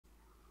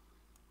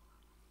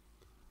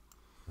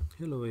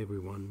Hello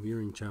everyone, we're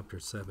in chapter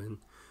 7,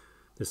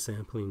 the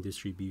sampling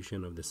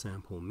distribution of the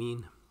sample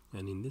mean,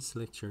 and in this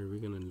lecture we're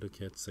going to look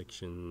at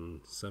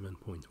section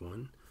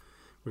 7.1.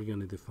 We're going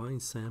to define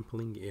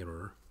sampling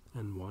error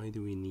and why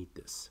do we need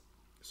this.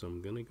 So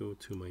I'm going to go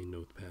to my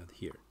notepad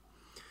here.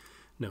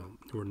 Now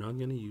we're not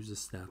going to use a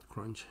stat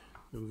crunch.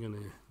 We're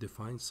going to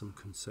define some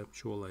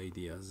conceptual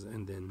ideas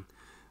and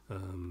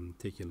then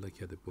take a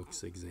look at the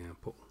book's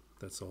example.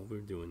 That's all we're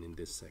doing in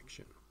this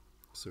section.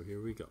 So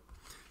here we go.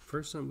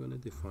 First, I'm going to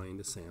define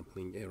the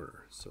sampling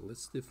error. So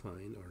let's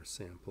define our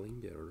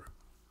sampling error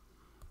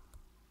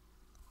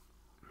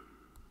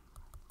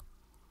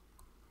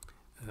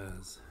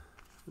as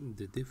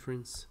the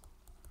difference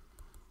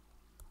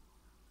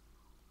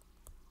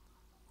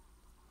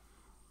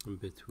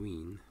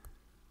between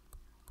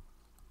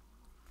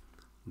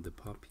the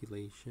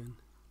population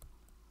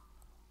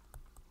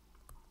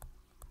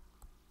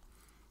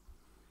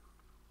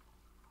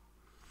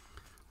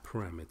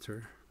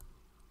parameter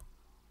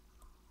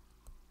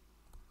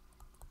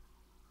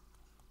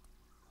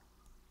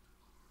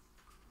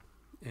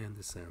and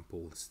the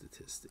sample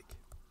statistic.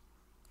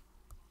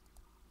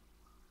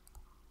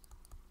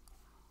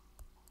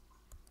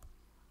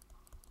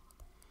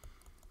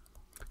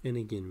 And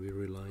again, we're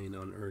relying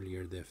on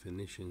earlier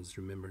definitions.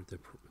 Remember,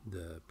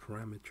 the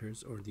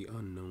parameters or the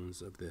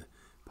unknowns of the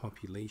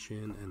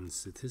population and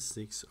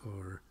statistics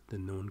are the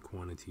known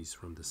quantities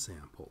from the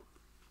sample.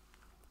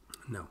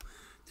 Now,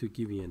 to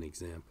give you an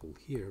example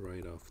here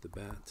right off the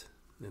bat,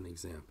 an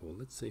example,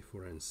 let's say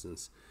for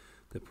instance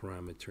the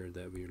parameter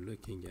that we're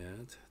looking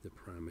at, the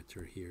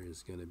parameter here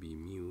is going to be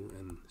mu,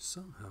 and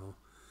somehow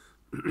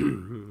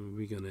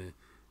we're going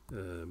to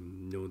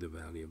know the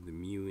value of the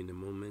mu in a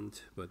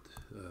moment, but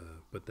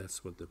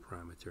that's what the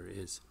parameter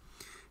is.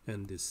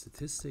 And the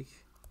statistic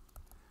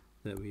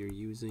that we are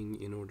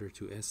using in order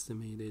to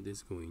estimate it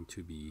is going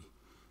to be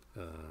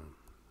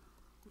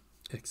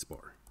x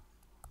bar.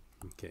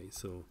 Okay,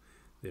 so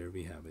there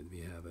we have it.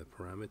 We have a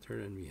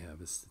parameter and we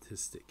have a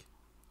statistic.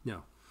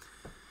 Now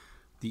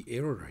the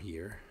error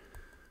here,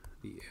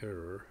 the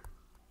error,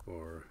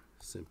 or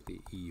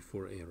simply E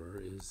for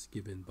error, is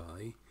given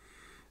by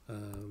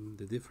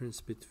the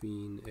difference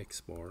between x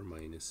bar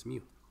minus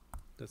mu.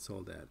 That's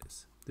all that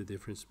is. The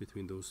difference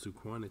between those two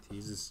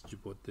quantities is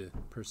what the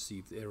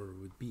perceived error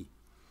would be.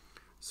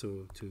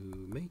 So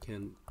to make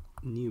a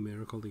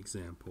numerical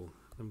example,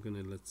 I'm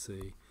gonna, let's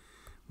say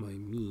my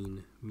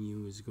mean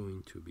mu is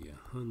going to be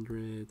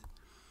 100,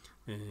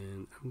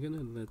 and I'm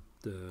gonna let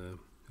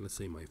let's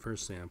say my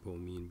first sample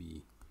mean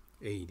be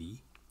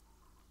 80.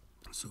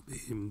 So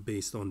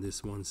based on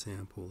this one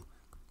sample,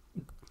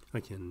 I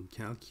can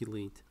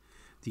calculate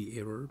the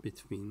error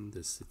between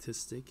the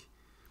statistic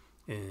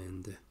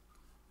and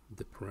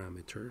the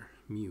parameter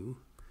mu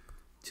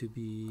to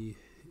be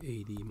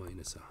 80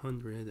 minus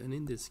 100, and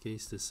in this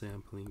case the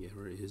sampling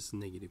error is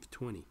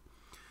 -20,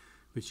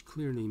 which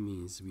clearly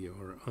means we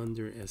are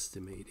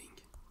underestimating.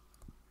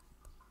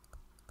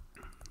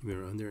 We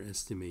are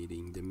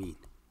underestimating the mean.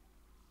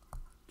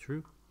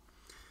 True?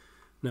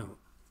 Now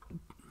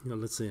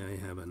let's say I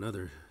have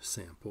another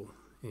sample,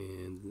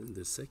 and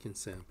the second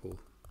sample,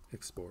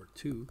 x bar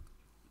 2,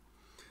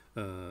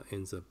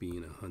 ends up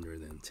being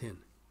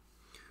 110.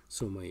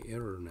 So my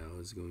error now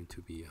is going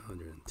to be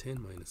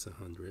 110 minus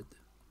 100,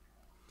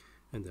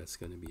 and that's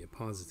going to be a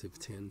positive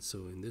 10.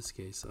 So in this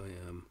case I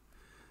am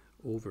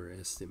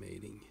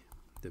overestimating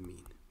the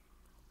mean.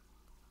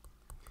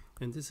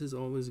 And this is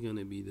always going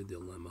to be the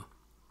dilemma.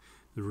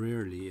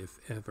 Rarely, if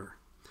ever,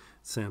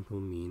 sample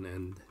mean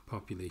and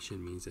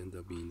population means end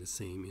up being the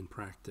same in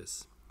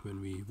practice when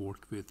we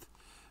work with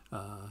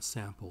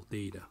sample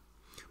data.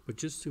 But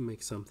just to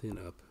make something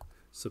up,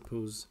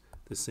 suppose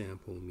the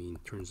sample mean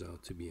turns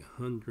out to be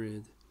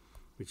 100,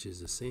 which is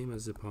the same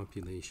as the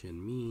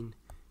population mean,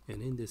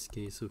 and in this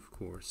case, of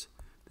course,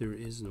 there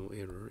is no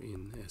error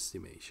in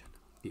estimation.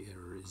 The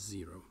error is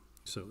 0.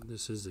 So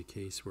this is the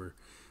case where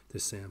the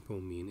sample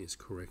mean is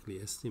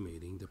correctly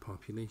estimating the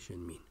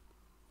population mean.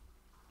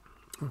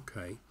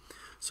 Okay,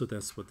 so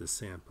that's what the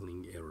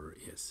sampling error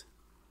is,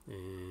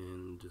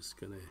 and just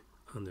gonna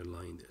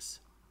underline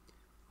this.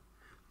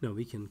 Now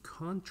we can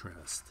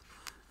contrast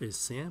a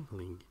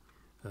sampling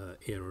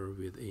error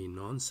with a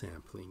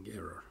non-sampling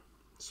error.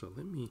 So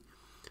let me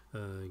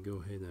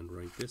go ahead and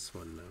write this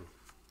one now.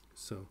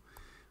 So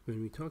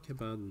when we talk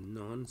about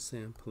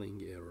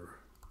non-sampling error,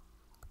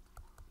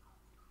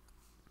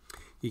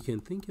 you can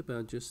think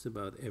about just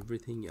about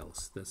everything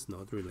else that's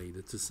not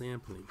related to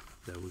sampling.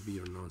 That would be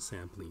your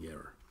non-sampling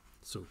error.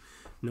 So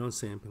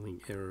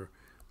non-sampling error,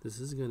 this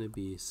is going to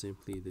be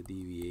simply the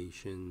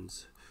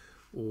deviations,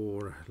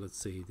 or let's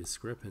say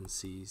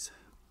discrepancies.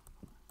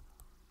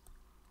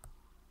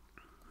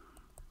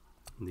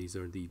 These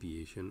are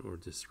deviation or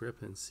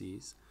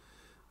discrepancies.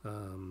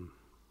 Let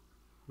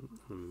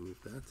me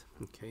move that.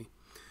 Okay.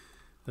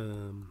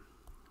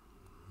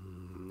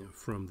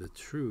 From the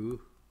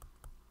true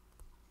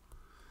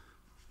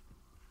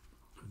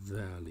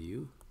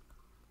value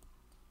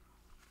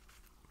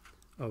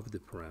of the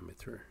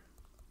parameter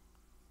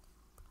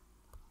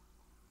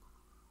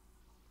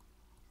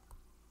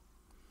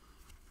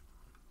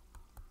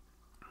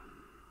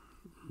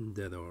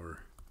that are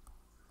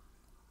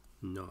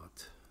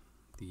not,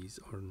 these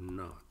are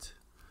not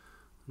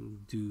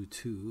due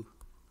to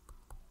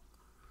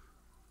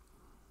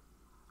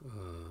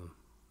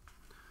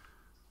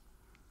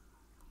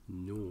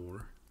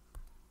nor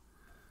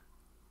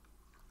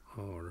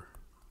are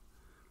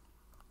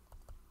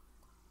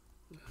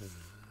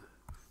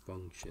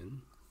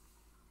function,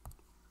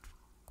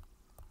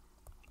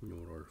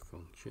 nor are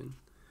function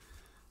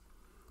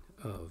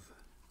of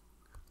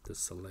the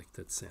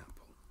selected sample.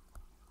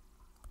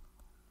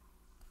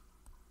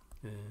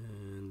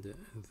 And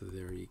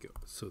there you go.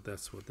 So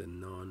that's what the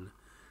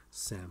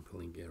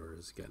non-sampling error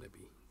is gonna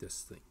be,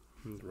 this thing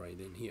right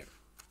in here.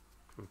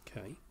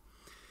 Okay,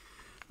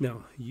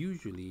 now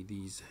usually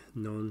these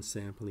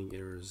non-sampling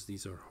errors,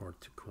 these are hard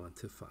to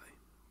quantify.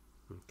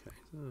 Okay,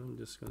 so I'm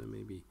just gonna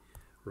maybe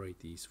write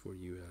these for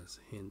you as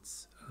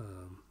hints.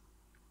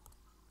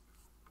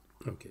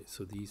 Okay,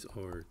 so these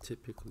are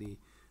typically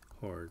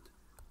hard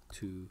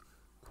to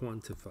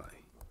quantify.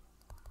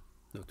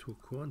 Now, to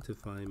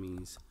quantify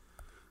means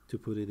to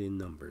put it in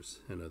numbers.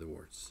 In other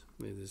words,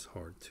 it is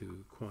hard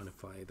to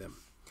quantify them.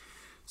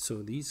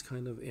 So these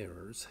kind of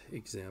errors,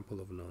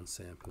 example of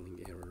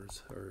non-sampling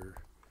errors, are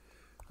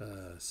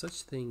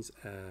such things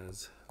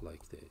as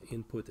like the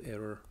input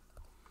error.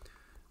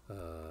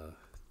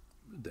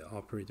 The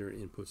operator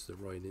inputs the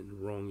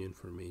wrong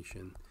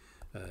information.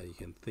 You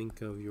can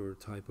think of your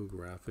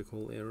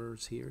typographical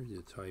errors here,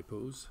 the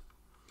typos,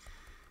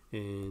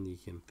 and you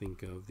can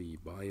think of the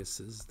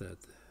biases that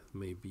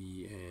may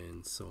be,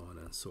 and so on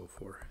and so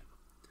forth,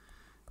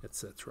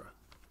 etc.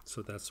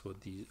 So that's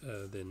what the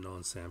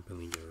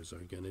non-sampling errors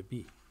are going to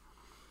be.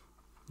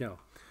 Now,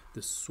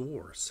 the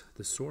source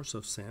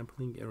of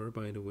sampling error,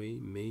 by the way,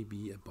 may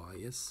be a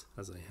bias,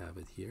 as I have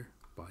it here,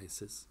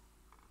 biases.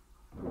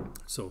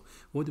 So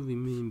what do we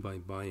mean by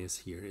bias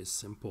here is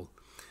simple.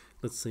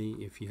 Let's say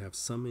if you have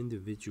some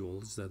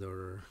individuals that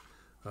are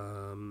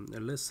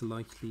less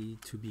likely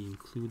to be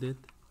included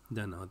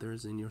than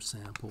others in your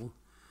sample,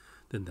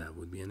 then that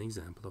would be an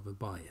example of a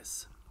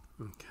bias.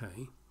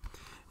 Okay,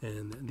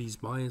 and these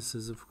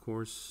biases, of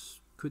course,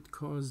 could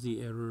cause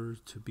the error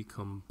to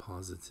become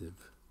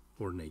positive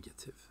or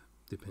negative,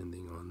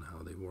 depending on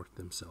how they work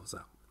themselves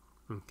out.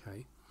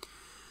 Okay.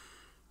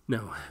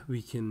 Now,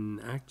 we can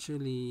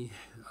actually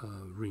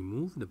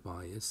remove the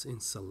bias in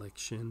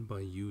selection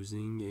by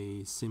using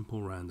a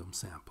simple random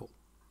sample.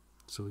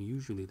 So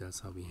usually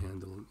that's how we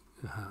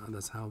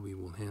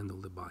will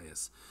handle the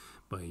bias,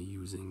 by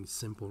using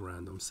simple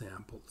random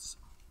samples.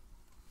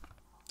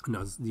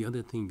 Now, the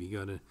other thing we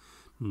gotta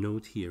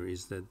note here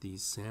is that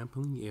these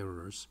sampling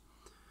errors,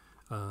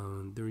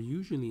 they're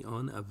usually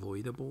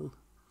unavoidable.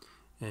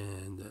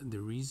 And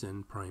the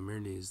reason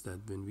primarily is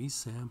that when we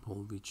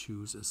sample, we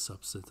choose a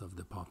subset of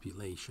the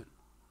population.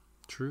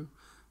 True?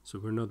 So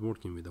we're not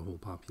working with the whole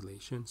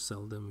population.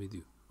 Seldom we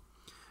do.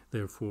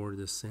 Therefore,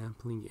 the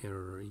sampling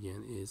error,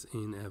 again, is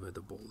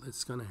inevitable.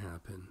 It's going to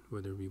happen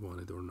whether we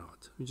want it or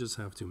not. We just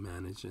have to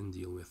manage and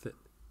deal with it.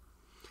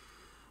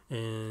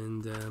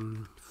 And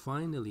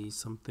finally,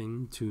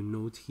 something to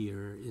note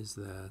here is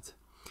that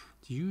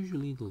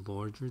usually the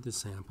larger the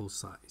sample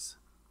size,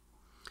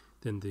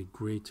 then the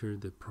greater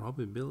the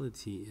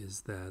probability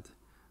is that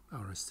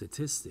our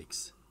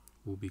statistics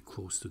will be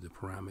close to the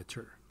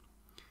parameter.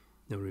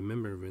 Now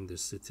remember, when the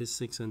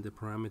statistics and the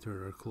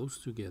parameter are close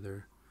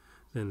together,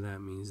 then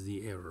that means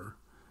the error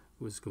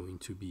was going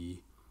to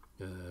be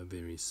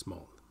very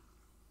small,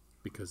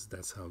 because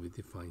that's how we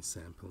define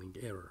sampling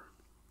error.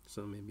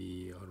 So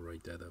maybe I'll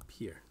write that up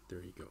here.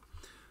 There you go.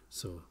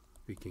 So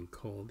we can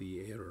call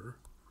the error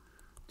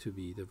to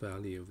be the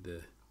value of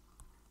the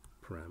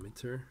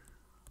parameter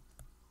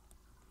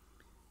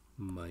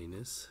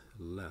minus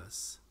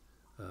less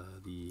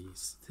the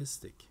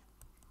statistic,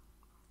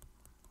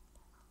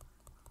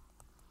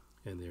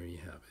 and there you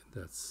have it.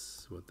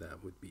 That's what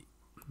that would be.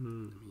 Let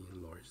me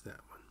enlarge that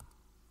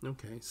one.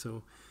 Okay,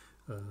 so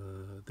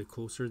the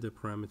closer the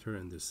parameter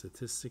and the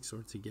statistics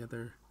are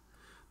together,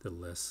 the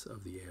less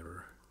of the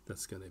error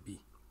that's going to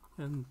be,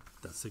 and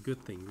that's a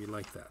good thing. We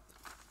like that.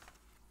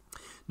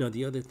 Now,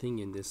 the other thing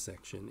in this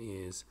section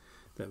is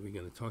that we're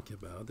going to talk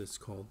about is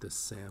called the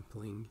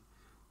sampling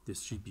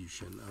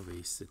distribution of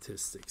a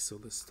statistic. So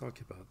let's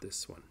talk about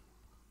this one.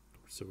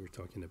 So we're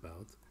talking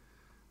about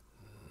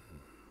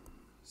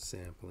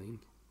sampling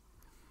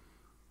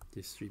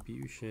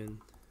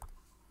distribution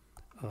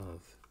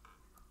of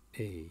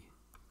a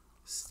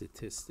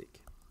statistic.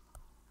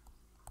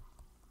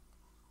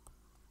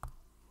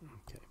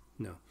 Okay,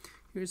 now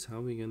here's how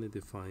we're going to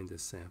define the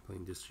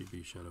sampling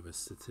distribution of a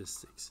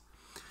statistics.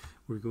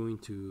 We're going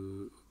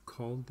to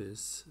call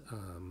this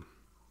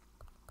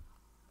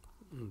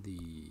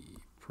the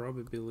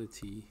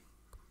probability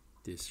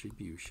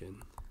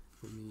distribution.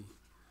 Let me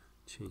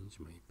change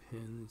my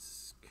pen.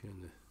 It's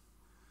kind of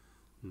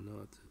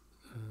not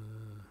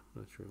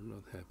sure. I'm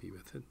not happy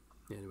with it.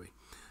 Anyway,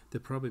 the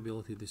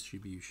probability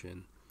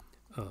distribution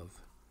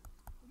of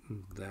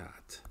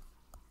that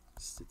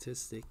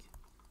statistic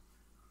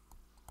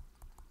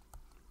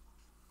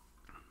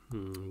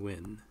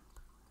when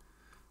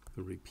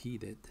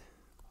repeated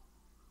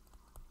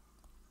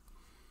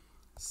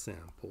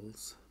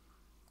samples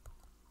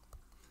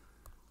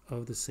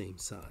of the same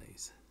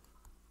size.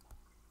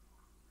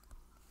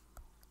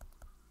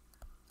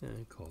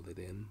 And call it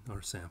n,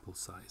 our sample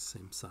size,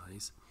 same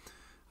size,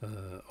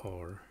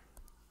 are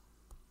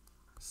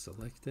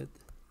selected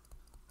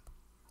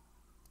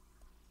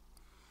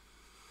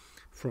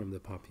from the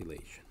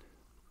population.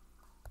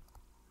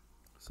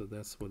 So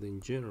that's what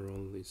in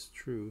general is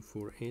true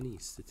for any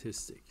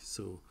statistic.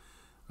 So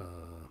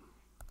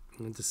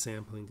the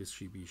sampling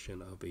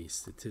distribution of a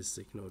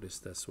statistic, notice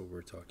that's what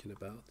we're talking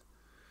about,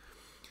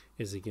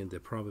 is again the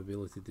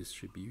probability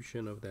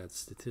distribution of that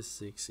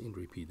statistics in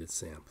repeated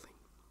sampling.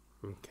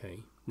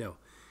 Okay, now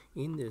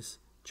in this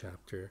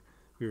chapter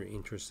we're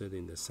interested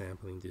in the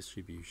sampling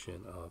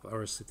distribution of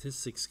our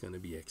statistics, going to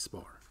be X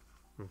bar.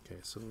 Okay,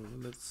 so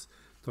let's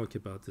talk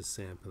about the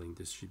sampling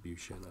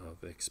distribution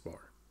of X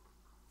bar.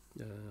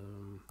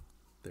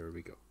 There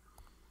we go.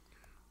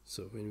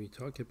 So when we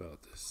talk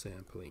about the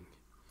sampling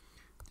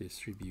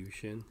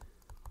distribution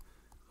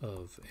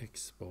of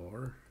X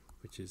bar,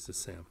 which is the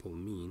sample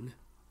mean,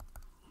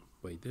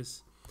 by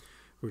this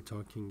we're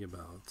talking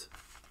about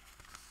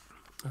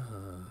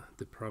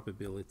the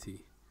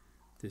probability.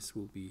 This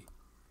will be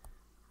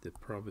the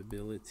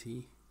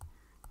probability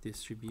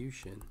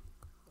distribution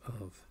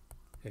of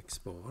X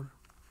bar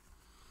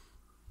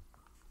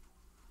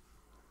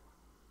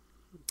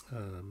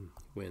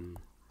when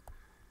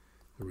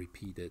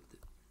repeated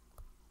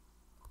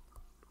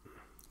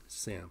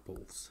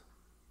samples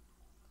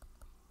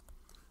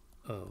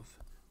of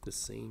the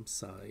same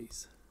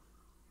size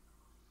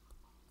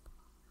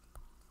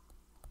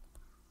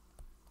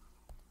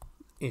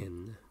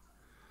n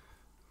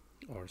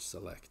are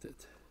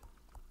selected,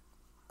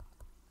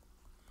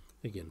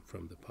 again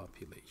from the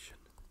population.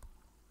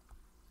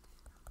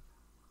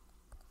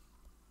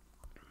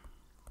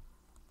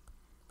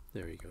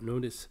 There you go.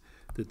 Notice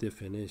the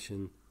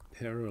definition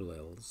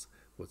parallels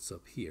what's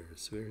up here.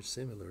 It's very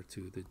similar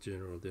to the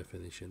general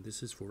definition.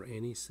 This is for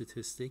any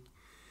statistic,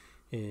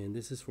 and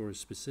this is for a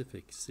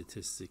specific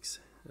statistic,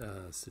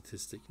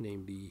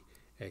 namely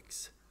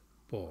X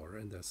bar,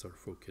 and that's our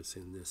focus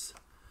in this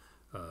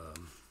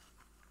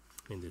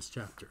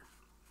chapter.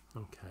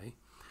 Okay.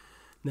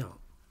 Now,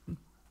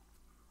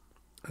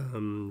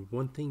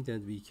 one thing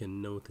that we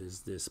can note is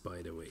this,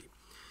 by the way.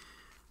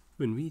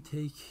 When we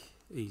take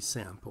a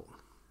sample,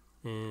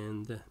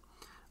 and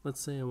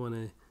let's say I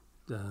want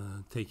to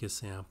take a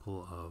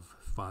sample of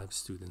 5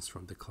 students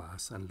from the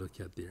class and look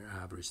at their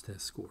average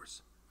test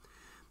scores.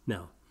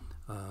 Now,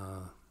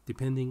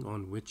 depending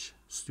on which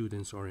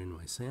students are in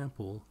my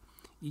sample,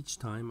 each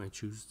time I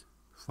choose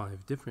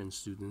 5 different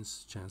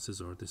students,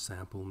 chances are the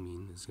sample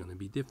mean is going to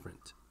be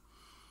different.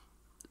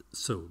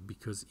 So,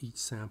 because each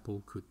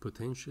sample could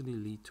potentially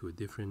lead to a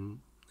different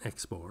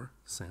X bar,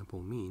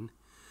 sample mean,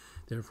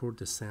 therefore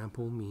the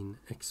sample mean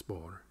X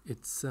bar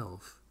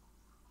itself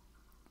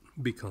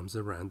becomes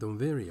a random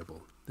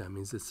variable. That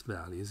means its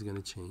value is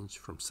going to change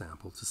from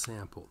sample to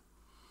sample.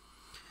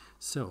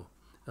 So,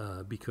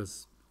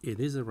 because it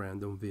is a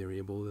random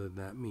variable,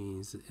 that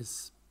means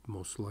it's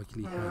most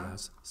likely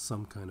has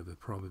some kind of a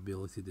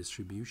probability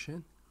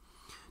distribution.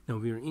 Now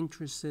we are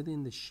interested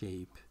in the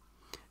shape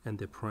and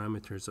the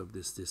parameters of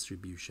this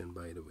distribution,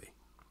 by the way.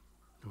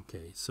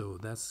 Okay, so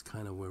that's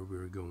kind of where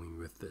we're going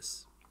with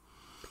this.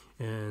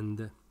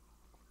 And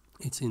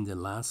it's in the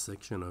last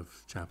section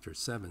of chapter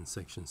 7,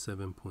 section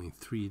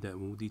 7.3, that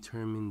will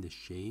determine the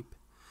shape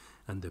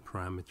and the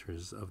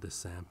parameters of the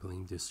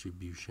sampling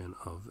distribution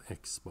of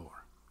X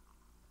bar.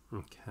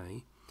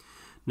 Okay.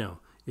 Now,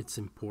 it's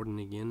important,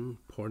 again,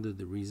 part of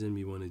the reason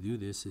we want to do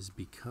this is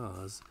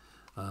because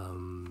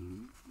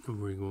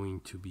we're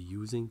going to be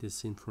using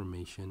this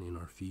information in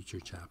our future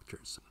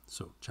chapters.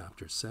 So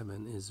chapter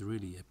 7 is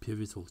really a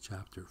pivotal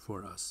chapter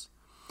for us.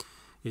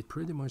 It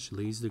pretty much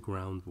lays the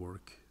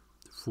groundwork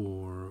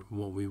for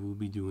what we will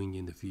be doing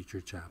in the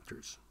future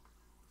chapters.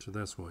 So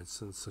that's why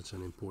it's such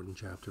an important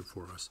chapter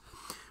for us.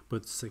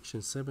 But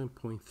section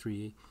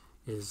 7.3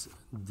 is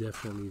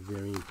definitely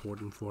very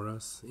important for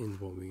us in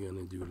what we're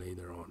going to do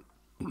later on.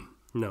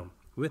 Now,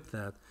 with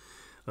that,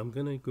 I'm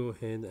going to go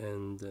ahead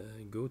and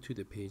go to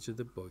the page of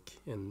the book,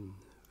 and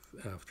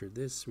after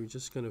this we're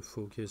just going to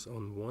focus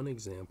on one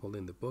example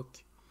in the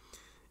book,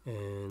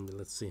 and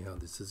let's see how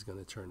this is going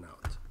to turn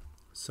out.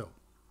 So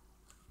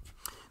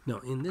now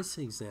in this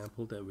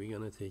example that we're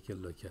going to take a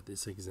look at,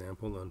 this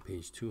example on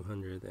page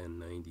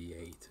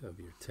 298 of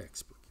your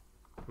textbook.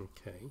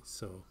 Okay,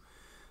 so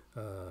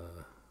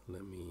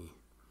let me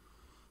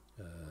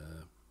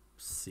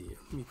see,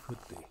 let me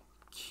put the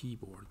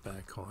keyboard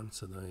back on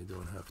so that I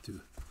don't have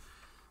to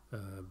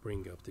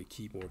bring up the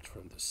keyboard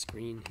from the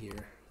screen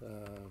here,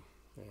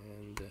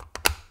 and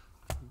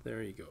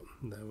there you go.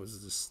 That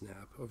was the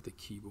snap of the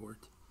keyboard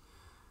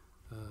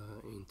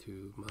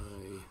into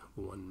my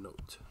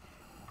OneNote.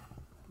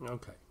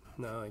 Okay,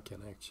 now I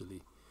can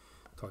actually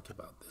talk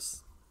about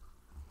this.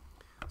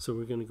 So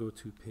we're going to go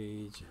to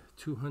page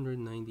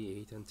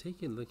 298 and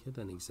take a look at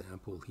an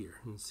example here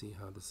and see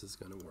how this is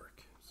going to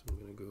work. So I'm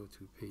going to go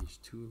to page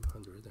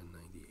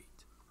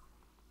 298.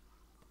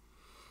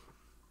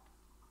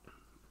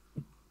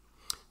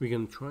 We're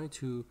going to try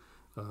to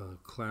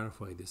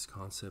clarify this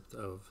concept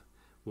of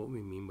what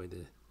we mean by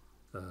the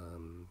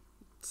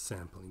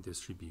sampling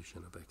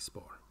distribution of X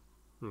bar.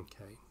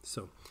 Okay,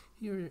 so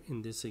here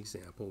in this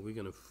example, we're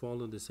going to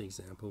follow this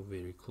example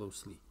very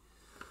closely.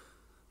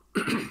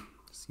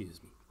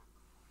 Excuse me.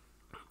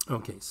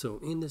 Okay, so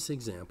in this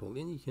example,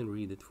 and you can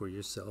read it for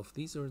yourself,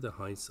 these are the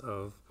heights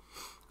of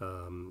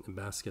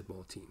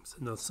basketball teams.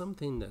 Now,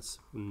 something that's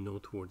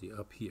noteworthy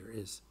up here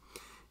is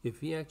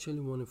if we actually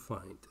want to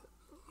find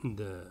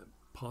the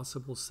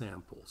possible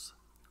samples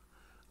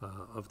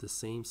of the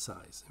same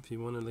size, if you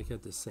want to look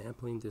at the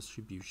sampling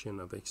distribution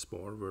of X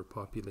bar where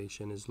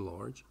population is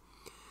large,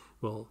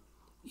 well,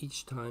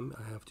 each time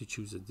I have to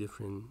choose a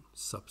different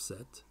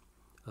subset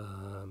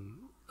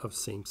of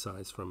same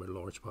size from a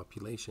large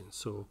population.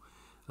 So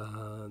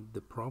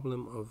the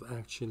problem of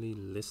actually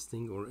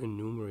listing or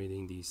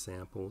enumerating these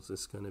samples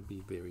is going to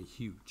be very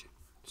huge.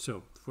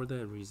 So for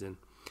that reason,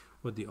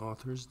 what the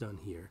author's done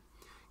here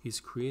is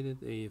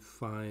created a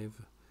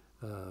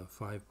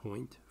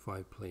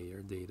 5.5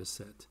 player data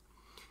set,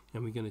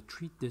 and we're going to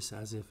treat this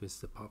as if it's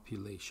the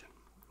population.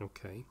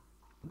 Okay,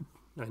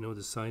 I know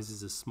the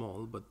sizes is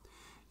small, but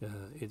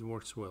it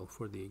works well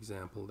for the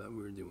example that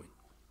we're doing.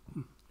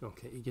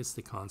 Okay, it gets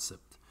the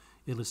concept,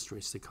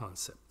 illustrates the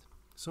concept.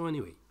 So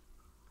anyway,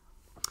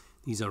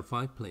 these are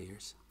 5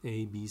 players,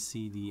 A, B,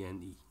 C, D,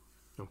 and E.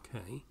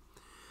 Okay,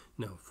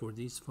 now for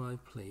these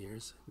 5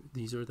 players,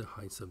 these are the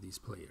heights of these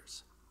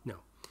players.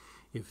 Now,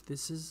 if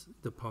this is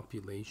the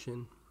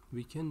population,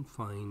 we can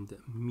find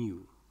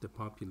mu, the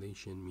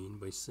population mean,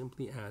 by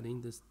simply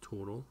adding this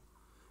total,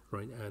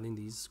 right, adding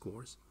these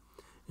scores,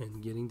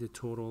 and getting the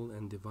total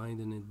and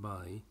dividing it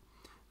by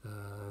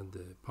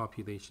the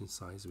population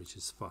size, which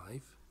is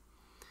 5,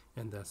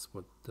 and that's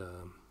what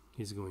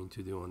he's going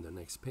to do on the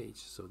next page.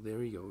 So there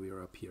we go, we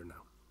are up here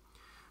now.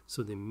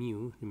 So the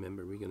mu,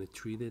 remember, we're going to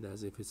treat it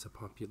as if it's a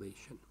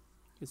population.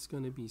 It's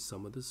going to be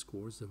sum of the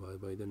scores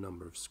divided by the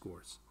number of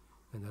scores,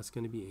 and that's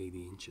going to be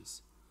 80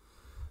 inches.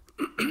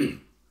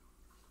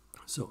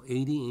 So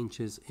 80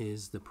 inches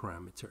is the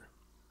parameter.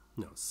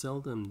 Now,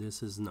 seldom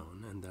this is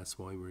known, and that's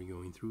why we're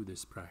going through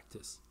this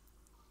practice.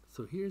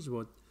 So here's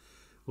what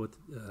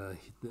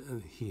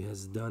he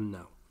has done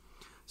now.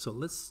 So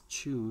let's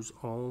choose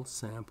all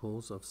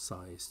samples of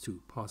size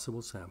 2,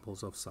 possible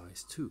samples of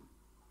size 2.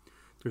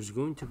 There's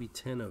going to be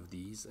 10 of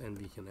these, and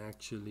we can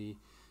actually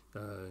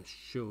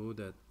show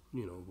that,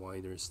 you know, why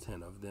there's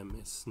 10 of them.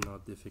 It's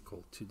not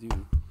difficult to do.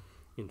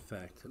 In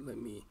fact, let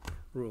me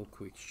real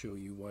quick show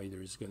you why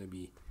there's going to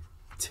be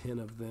 10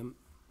 of them.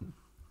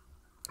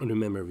 And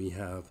remember, we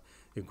have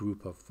a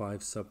group of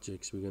 5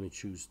 subjects. We're going to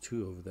choose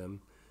 2 of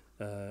them.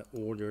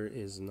 Order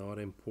is not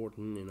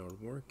important in our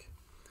work.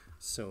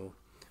 So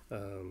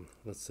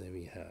let's say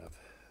we have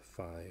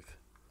 5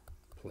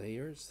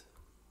 players,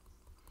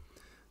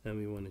 and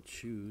we want to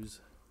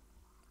choose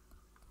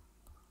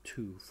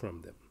 2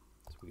 from them.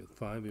 So we got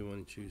 5, we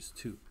want to choose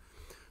 2.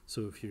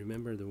 So if you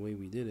remember, the way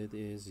we did it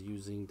is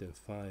using the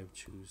 5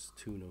 choose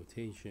 2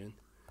 notation.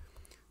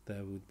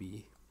 That would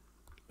be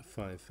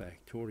 5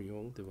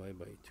 factorial divided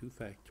by 2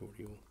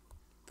 factorial,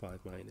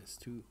 5 minus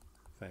 2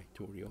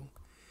 factorial,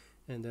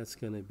 and that's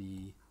going to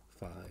be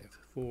 5,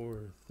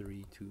 4,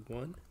 3, 2,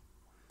 1,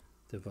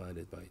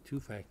 divided by 2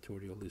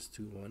 factorial is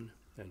 2, 1,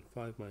 and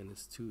 5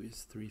 minus 2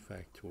 is 3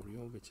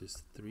 factorial, which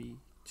is 3,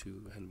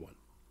 2, and 1.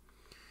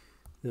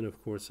 Then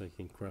of course I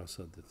can cross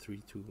out the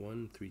 3, 2,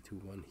 1, 3, 2,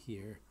 1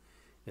 here,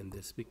 and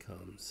this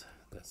becomes,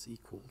 that's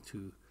equal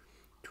to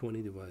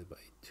 20 divided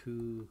by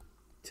 2,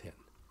 10.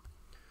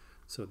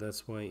 So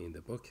that's why in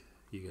the book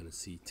you're going to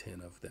see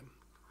 10 of them.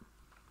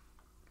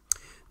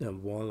 Now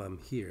while I'm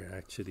here,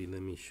 actually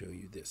let me show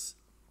you this.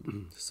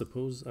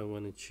 Suppose I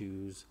want to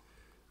choose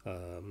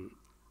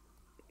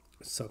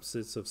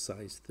subsets of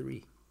size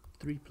 3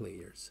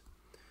 players.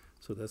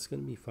 So that's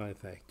going to be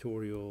 5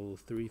 factorial,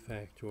 3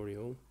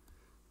 factorial,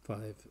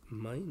 5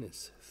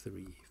 minus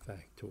 3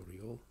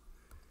 factorial,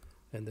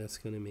 and that's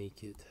going to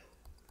make it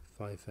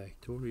 5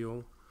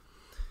 factorial,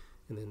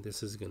 and then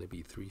this is going to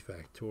be 3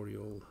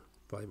 factorial,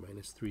 5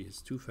 minus 3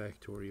 is 2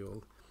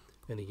 factorial,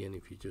 and again,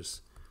 if you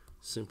just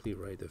simply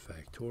write the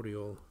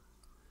factorial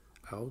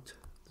out,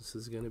 this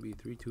is going to be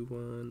 3, 2,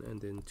 1,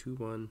 and then 2,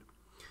 1.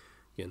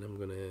 Again, I'm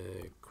going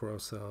to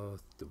cross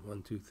out the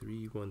 1, 2,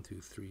 3, 1,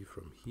 2, 3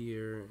 from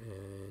here,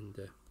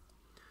 and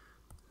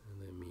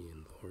let me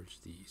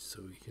enlarge these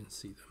so we can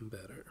see them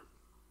better.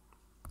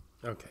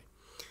 Okay,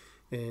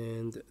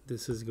 and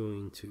this is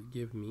going to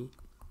give me,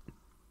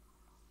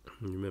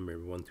 remember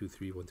 1, 2,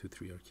 3, 1, 2,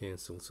 3 are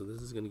canceled, so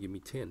this is going to give me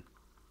 10.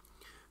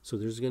 So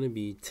there's going to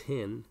be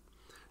 10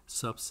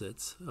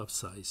 subsets of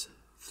size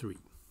 3.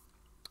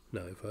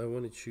 Now if I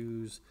want to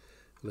choose,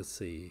 let's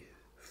say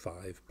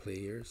 5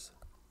 players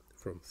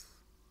from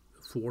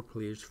 4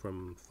 players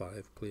from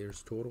 5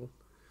 players total,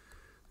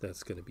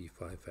 that's going to be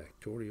 5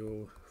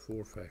 factorial,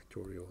 4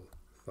 factorial,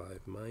 5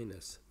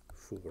 minus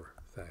 4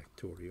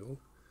 factorial,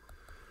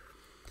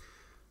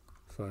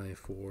 5,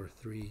 4,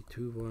 3,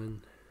 2,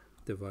 1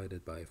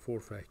 divided by 4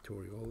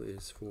 factorial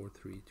is 4,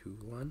 3, 2,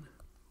 1.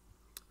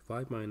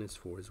 5 minus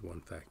 4 is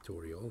 1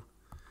 factorial.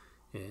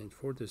 And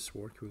for this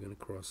work, we're going to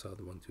cross out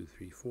 1, 2,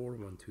 3, 4,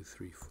 1, 2,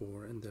 3,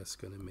 4, and that's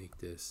going to make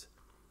this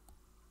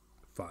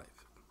 5.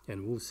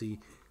 And we'll see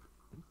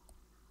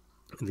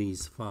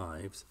these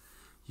 5s,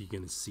 you're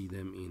going to see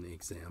them in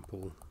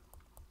example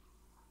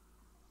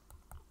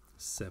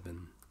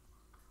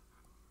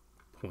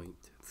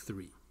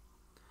 7.3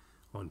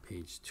 on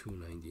page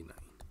 299.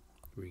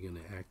 We're going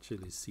to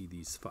actually see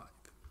these 5.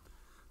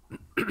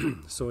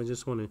 So I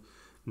just want to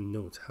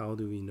note, how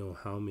do we know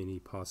how many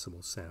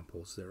possible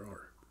samples there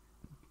are?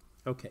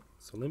 Okay,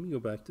 so let me go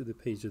back to the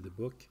page of the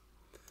book.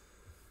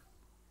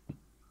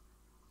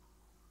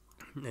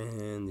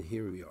 And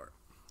here we are.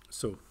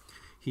 So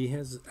he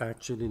has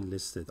actually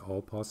listed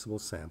all possible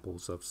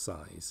samples of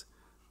size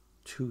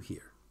 2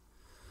 here.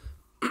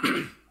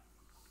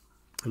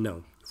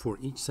 Now, for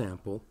each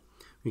sample,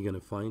 we're going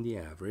to find the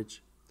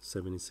average,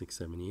 76,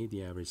 78,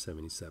 the average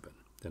 77.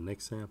 The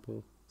next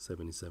sample,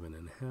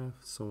 77.5,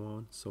 so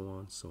on, so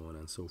on, so on,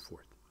 and so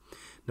forth.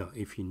 Now,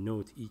 if you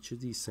note, each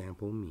of these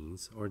sample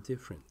means are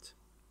different.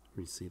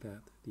 You see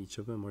that? Each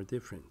of them are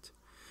different.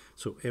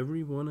 So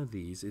every one of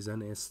these is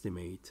an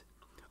estimate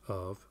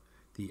of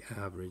the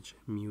average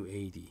mu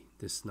 80,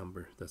 this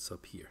number that's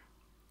up here,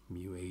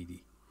 mu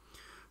 80.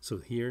 So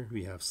here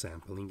we have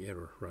sampling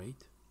error,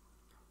 right?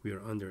 We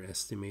are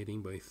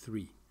underestimating by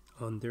 3.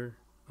 Under,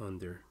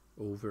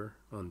 over,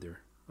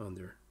 under,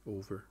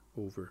 over,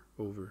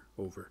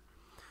 over.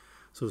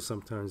 So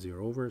sometimes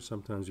you're over,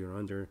 sometimes you're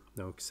under.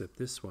 Now except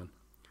this one.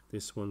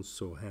 This one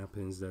so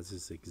happens that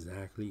it's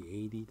exactly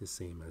 80, the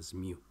same as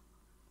mu.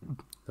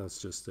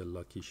 That's just a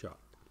lucky shot.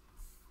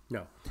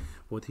 Now,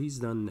 what he's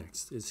done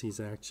next is he's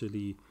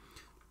actually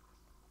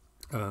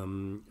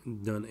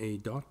done a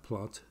dot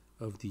plot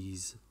of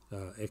these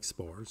X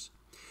bars.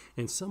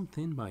 And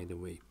something, by the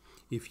way,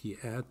 if you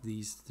add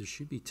these, there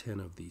should be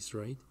 10 of these,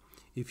 right?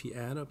 If you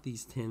add up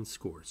these 10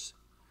 scores,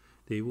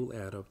 they will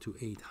add up to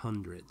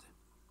 800.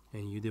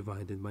 And you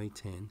divide it by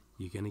 10,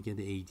 you're going to get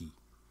 80.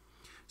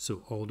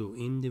 So although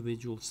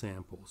individual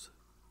samples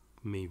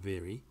may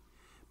vary,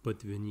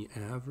 but when you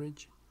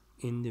average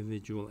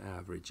individual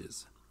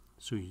averages,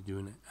 so you're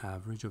doing an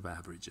average of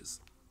averages,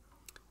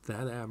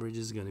 that average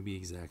is going to be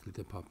exactly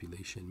the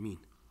population mean.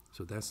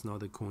 So that's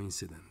not a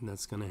coincidence.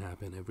 That's going to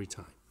happen every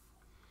time.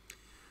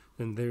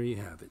 And there you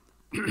have it.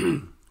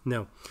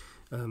 Now,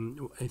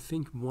 I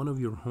think one of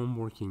your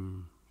homework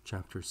in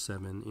chapter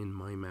 7 in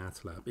my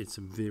math lab, it's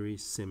very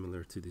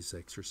similar to this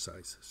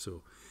exercise.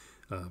 So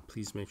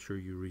please make sure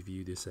you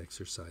review this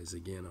exercise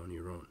again on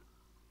your own.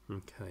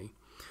 Okay.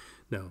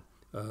 Now,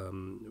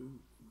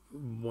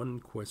 one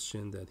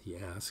question that he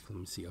asked, let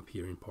me see up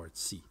here in part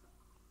C.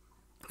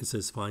 It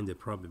says find the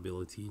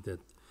probability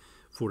that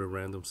for a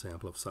random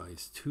sample of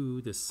size 2,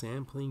 the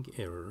sampling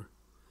error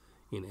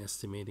in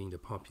estimating the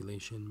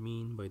population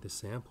mean by the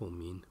sample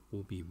mean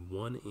will be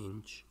 1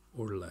 inch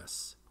or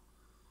less.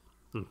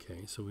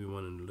 Okay, so we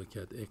want to look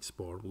at X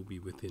bar will be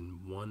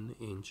within 1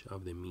 inch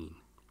of the mean.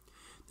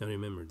 Now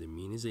remember, the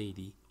mean is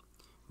 80.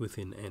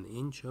 Within an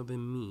inch of a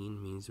mean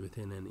means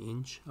within an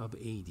inch of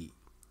 80.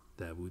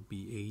 That would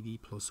be 80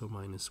 plus or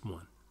minus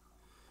 1.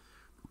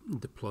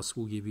 The plus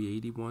will give you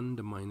 81,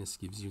 the minus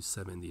gives you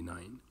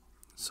 79.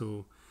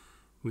 So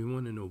we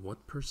want to know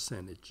what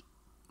percentage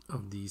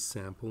of these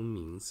sample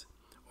means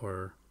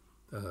are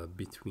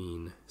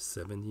between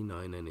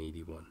 79 and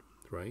 81,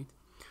 right?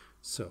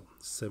 So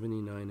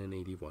 79 and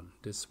 81.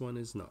 This one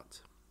is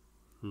not.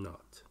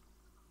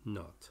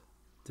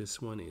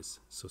 This one is.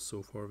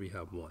 So far we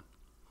have 1.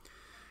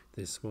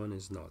 This one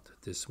is not.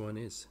 This one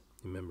is.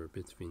 Remember,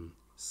 between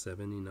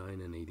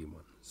 79 and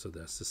 81. So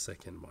that's the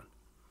second one.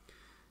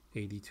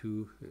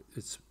 82,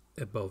 it's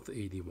above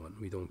 81.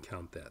 We don't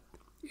count that.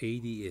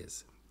 80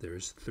 is.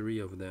 There's 3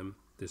 of them.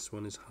 This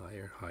one is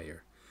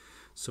higher.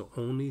 So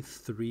only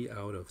 3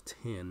 out of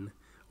 10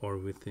 are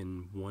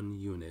within 1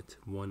 unit,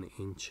 1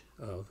 inch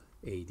of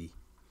 80.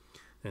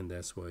 And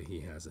that's why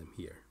he has them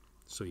here.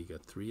 So you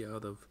got 3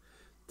 out of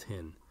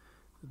 10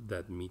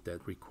 that meet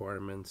that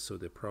requirement. So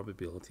the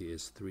probability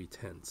is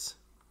 3/10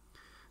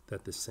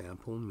 that the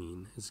sample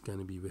mean is going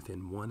to be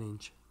within 1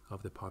 inch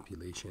of the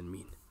population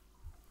mean.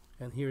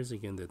 And here's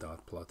again the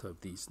dot plot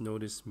of these.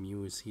 Notice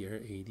mu is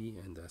here, 80,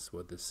 and that's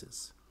what this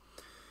is.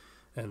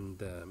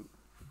 And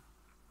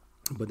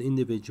but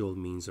individual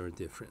means are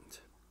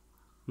different.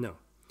 Now,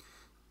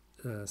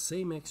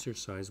 same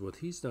exercise. What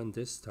he's done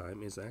this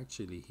time is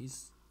actually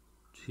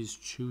he's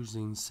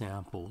choosing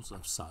samples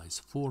of size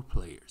 4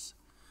 players.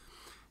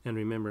 And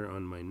remember,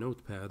 on my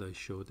notepad I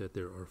showed that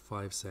there are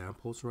 5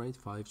 samples, right?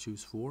 5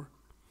 choose 4.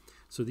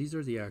 So these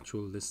are the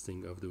actual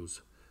listing of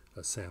those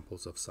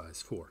samples of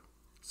size 4.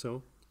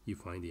 So you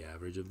find the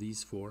average of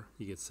these 4,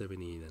 you get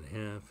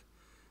 78.5.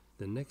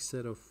 The next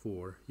set of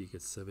 4, you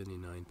get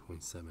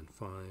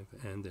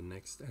 79.75, and the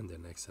next, and the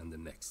next, and the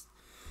next.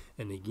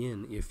 And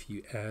again, if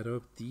you add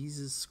up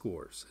these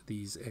scores,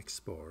 these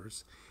X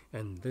bars,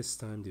 and this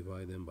time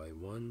divide them by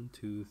 1,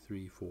 2,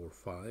 3, 4,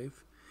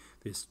 5,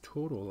 this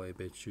total, I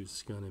bet you,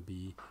 is going to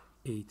be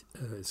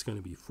it's going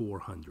to be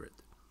 400.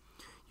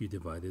 You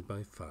divide it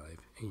by 5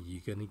 and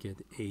you're going to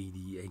get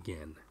 80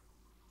 again.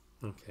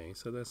 Okay,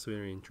 so that's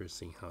very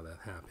interesting how that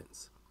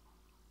happens.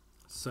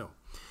 So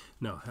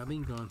now,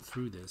 having gone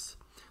through this,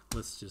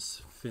 let's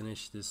just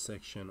finish this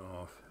section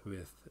off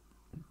with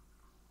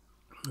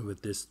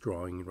this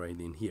drawing right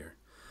in here.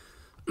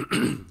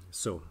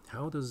 So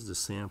how does the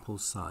sample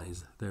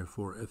size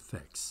therefore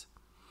affects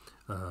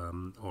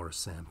our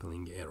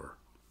sampling error?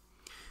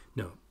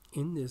 Now,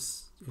 in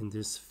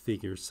this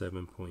figure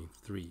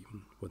 7.3,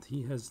 what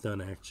he has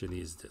done actually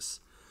is this.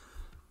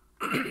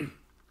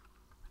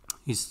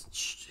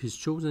 He's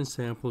chosen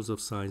samples of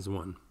size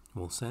 1.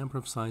 Well, sample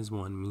of size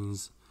 1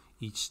 means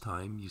each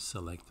time you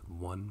select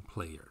one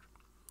player.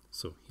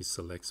 So he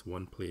selects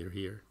one player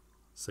here,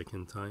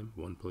 second time,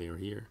 one player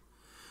here.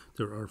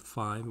 There are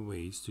 5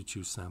 ways to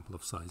choose sample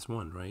of size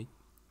 1, right?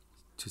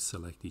 To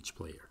select each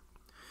player.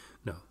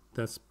 Now,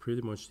 that's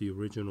pretty much the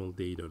original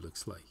data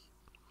looks like.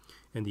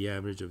 And the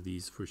average of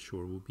these for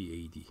sure will be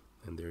 80.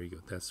 And there you go.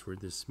 That's where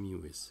this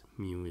mu is.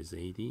 Mu is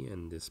 80,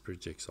 and this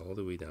projects all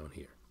the way down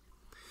here.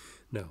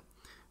 Now,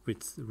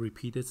 with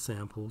repeated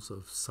samples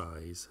of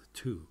size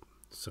 2.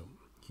 So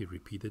he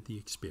repeated the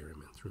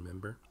experiment.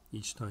 Remember,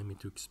 each time he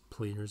took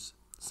players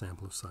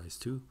sample of size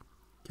 2,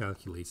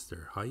 calculates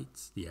their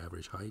heights, the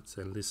average heights,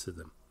 and listed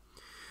them.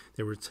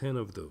 There were 10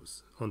 of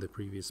those on the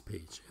previous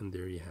page, and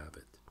there you have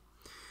it.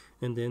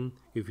 And then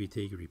if we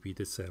take a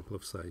repeated sample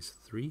of size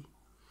 3,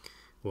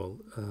 well,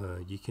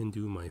 you can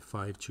do my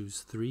 5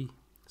 choose 3,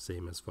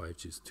 same as 5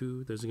 choose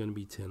 2. There's going to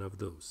be 10 of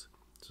those.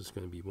 So it's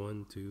going to be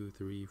 1, 2,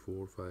 3,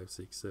 4, 5,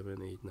 6,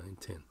 7, 8, 9,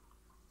 10.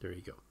 There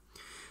you go.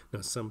 Now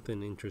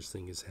something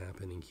interesting is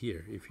happening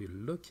here. If you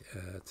look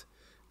at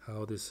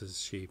how this is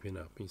shaping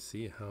up, you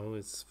see how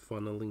it's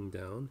funneling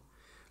down.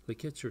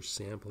 Look at your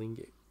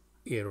sampling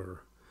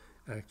error.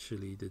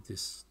 Actually, the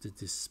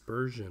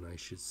dispersion, I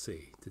should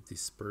say, the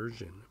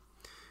dispersion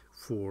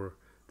for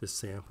the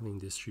sampling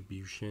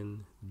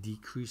distribution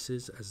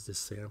decreases as the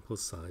sample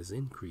size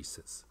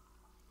increases.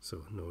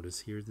 So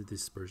notice here the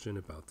dispersion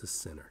about the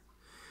center.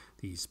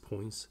 These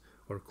points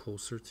are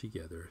closer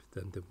together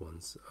than the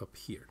ones up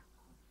here.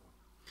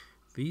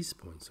 These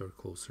points are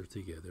closer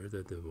together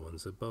than the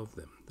ones above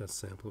them. That's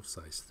sample of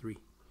size 3.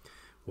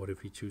 What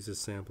if we choose a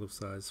sample of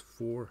size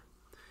 4?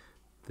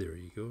 There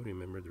you go.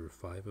 Remember, there are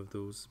 5 of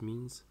those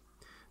means.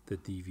 The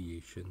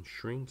deviation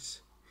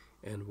shrinks.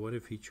 And what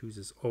if he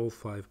chooses all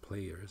 5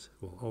 players?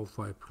 Well, all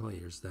 5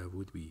 players, that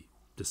would be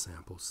the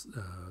samples,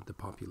 the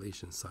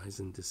population size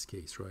in this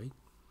case, right?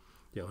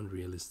 The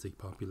unrealistic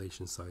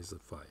population size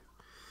of 5.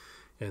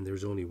 And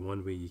there's only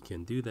one way you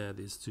can do that,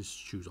 is to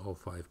choose all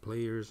 5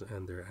 players,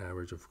 and their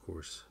average, of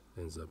course,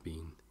 ends up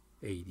being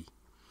 80.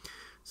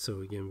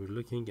 So again, we're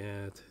looking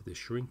at the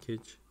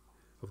shrinkage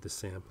of the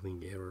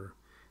sampling error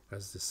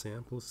as the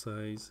sample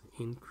size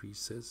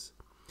increases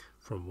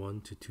from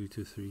 1 to 2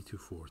 to 3 to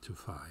 4 to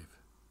 5.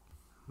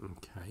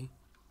 Okay.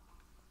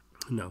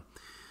 Now,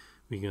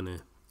 we're going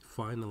to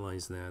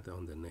finalize that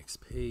on the next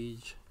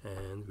page,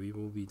 and we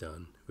will be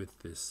done with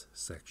this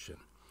section.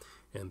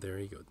 And there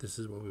you go. This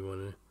is what we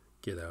want to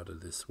get out of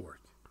this work.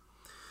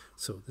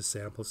 So the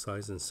sample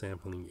size and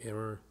sampling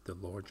error, the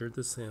larger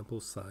the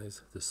sample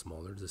size, the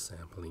smaller the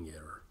sampling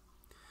error.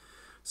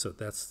 So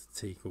that's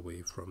the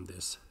takeaway from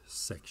this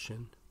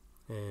section.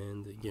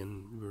 And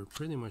again, we're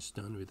pretty much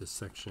done with this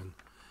section.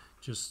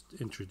 Just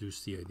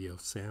introduce the idea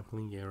of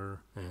sampling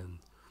error and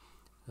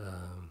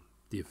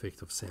the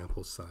effect of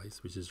sample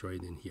size, which is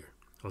right in here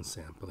on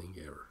sampling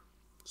error.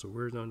 So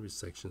we're done with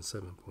section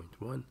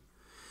 7.1.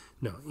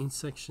 Now in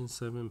section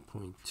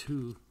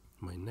 7.2,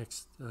 my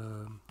next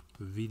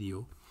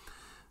video,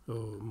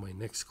 my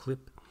next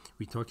clip,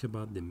 we talk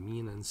about the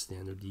mean and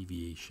standard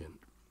deviation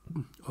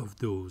of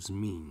those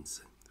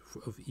means,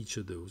 of each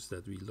of those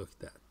that we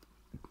looked at.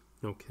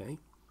 Okay,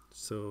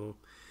 so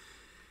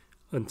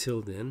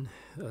until then,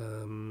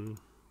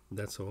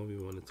 that's all we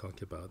want to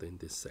talk about in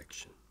this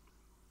section.